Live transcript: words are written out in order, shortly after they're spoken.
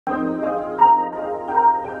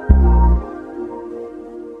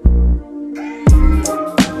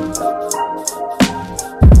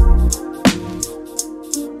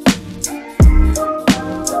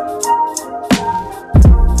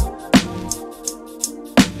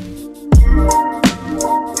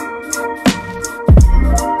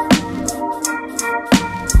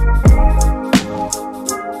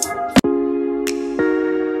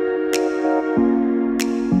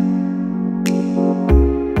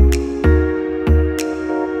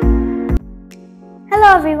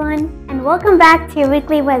everyone, and welcome back to your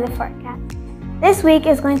weekly weather forecast. This week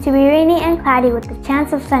is going to be rainy and cloudy with a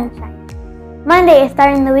chance of sunshine. Monday is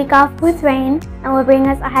starting the week off with rain and will bring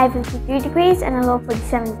us a high of 53 degrees and a low of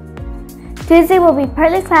 47. Tuesday will be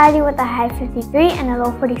partly cloudy with a high of 53 and a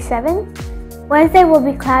low of 47. Wednesday will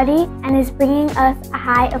be cloudy and is bringing us a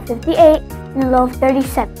high of 58 and a low of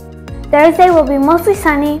 37. Thursday will be mostly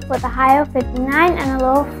sunny with a high of 59 and a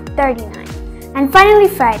low of 39. And finally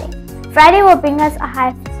Friday. Friday will bring us a high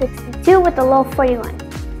of 62 with a low of 41.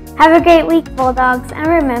 Have a great week, Bulldogs, and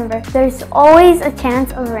remember, there's always a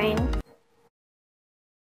chance of rain.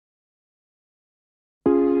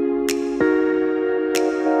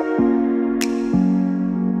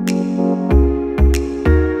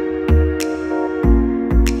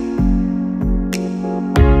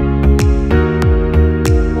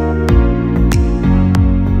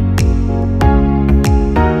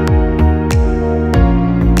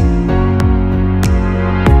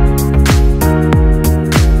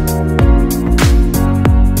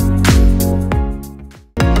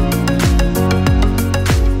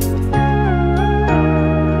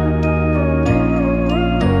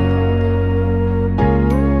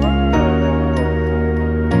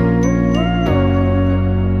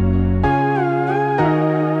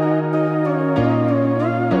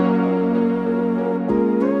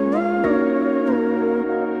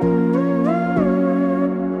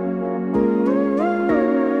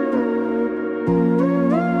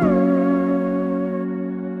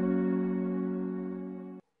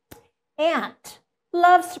 Ant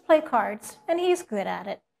loves to play cards, and he's good at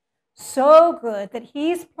it. So good that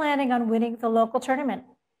he's planning on winning the local tournament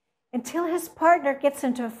until his partner gets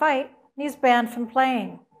into a fight and he's banned from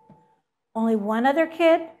playing. Only one other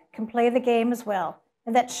kid can play the game as well,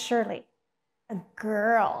 and that's Shirley, a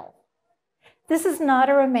girl. This is not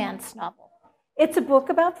a romance novel. It's a book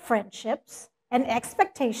about friendships and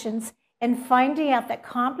expectations and finding out that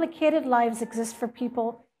complicated lives exist for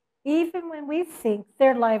people even when we think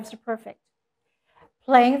their lives are perfect.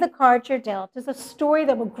 Playing the cards you're dealt is a story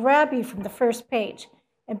that will grab you from the first page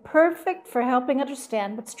and perfect for helping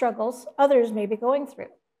understand what struggles others may be going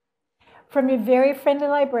through. From your very friendly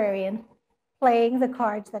librarian, Playing the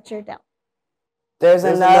Cards That You're Dealt. There's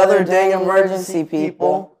another dang emergency,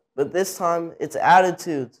 people. But this time, it's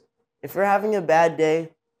attitudes. If you're having a bad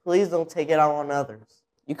day, please don't take it out on others.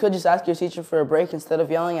 You could just ask your teacher for a break instead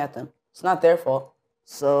of yelling at them. It's not their fault.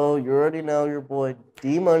 So you already know your boy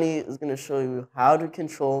D-Money is going to show you how to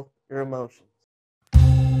control your emotions.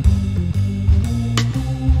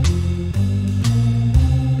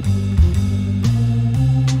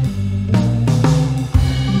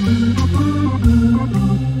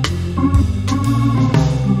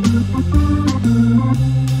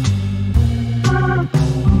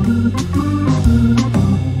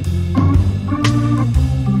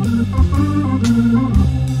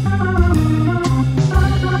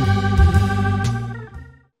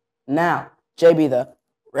 Now, JB the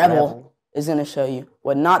Rebel is going to show you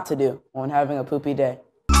what not to do when having a poopy day.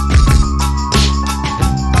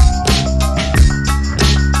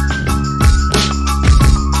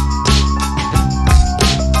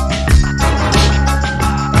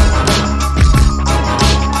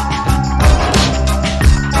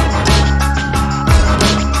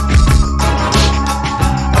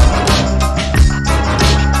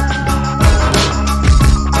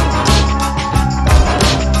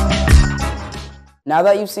 Now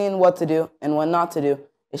that you've seen what to do and what not to do,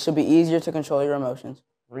 it should be easier to control your emotions.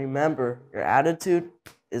 Remember, your attitude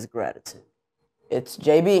is gratitude. It's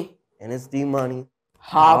JB. And it's D-Money.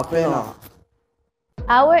 Hopping off.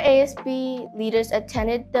 Our ASB leaders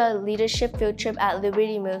attended the leadership field trip at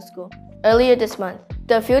Liberty Middle School earlier this month.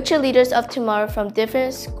 The future leaders of tomorrow from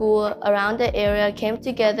different schools around the area came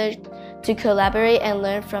together to collaborate and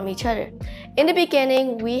learn from each other. In the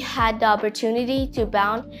beginning, we had the opportunity to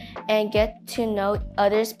bond and get to know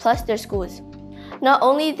others plus their schools. Not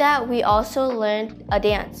only that, we also learned a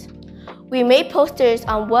dance. We made posters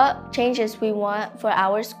on what changes we want for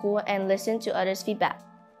our school and listened to others' feedback.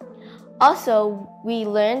 Also, we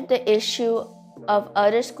learned the issue of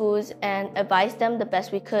other schools and advised them the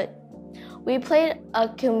best we could. We played a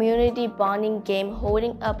community bonding game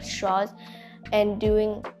holding up straws and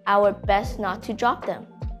doing our best not to drop them,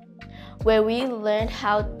 where we learned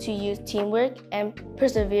how to use teamwork and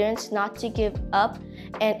perseverance not to give up,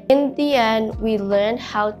 and in the end, we learned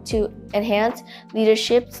how to enhance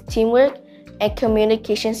leadership, teamwork, and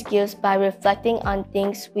communication skills by reflecting on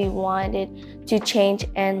things we wanted to change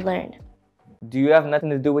and learn. Do you have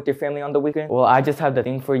nothing to do with your family on the weekend? Well, I just have the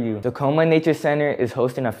thing for you. Tacoma Nature Center is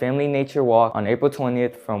hosting a family nature walk on April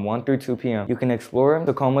 20th from 1 through 2 p.m. You can explore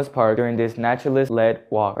Tacoma's park during this naturalist-led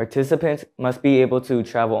walk. Participants must be able to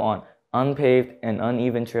travel on unpaved and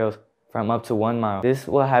uneven trails from up to 1 mile. This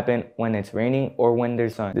will happen when it's raining or when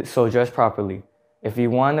there's sun, so dress properly. If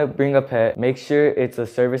you want to bring a pet, make sure it's a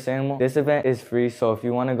service animal. This event is free, so if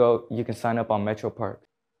you want to go, you can sign up on Metro Park.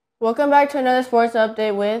 Welcome back to another sports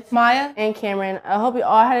update with Maya and Cameron. I hope you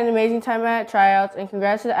all had an amazing time at tryouts, and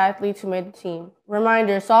congrats to the athletes who made the team.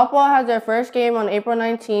 Reminder, softball has their first game on April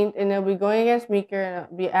 19th, and they'll be going against Meeker, and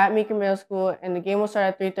it'll be at Meeker Middle School, and the game will start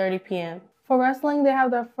at 3:30 p.m. For wrestling, they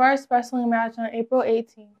have their first wrestling match on April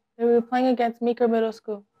 18th. They will be playing against Meeker Middle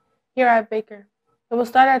School here at Baker. It will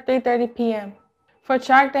start at 3:30 p.m. For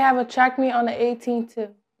track, they have a track meet on the 18th too,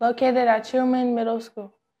 located at Truman Middle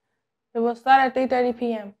School. It will start at 3:30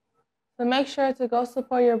 p.m. So make sure to go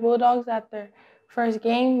support your Bulldogs at their first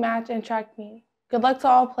game, match, and track meet. Good luck to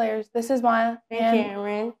all players. This is Maya and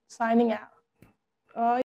Cameron signing out.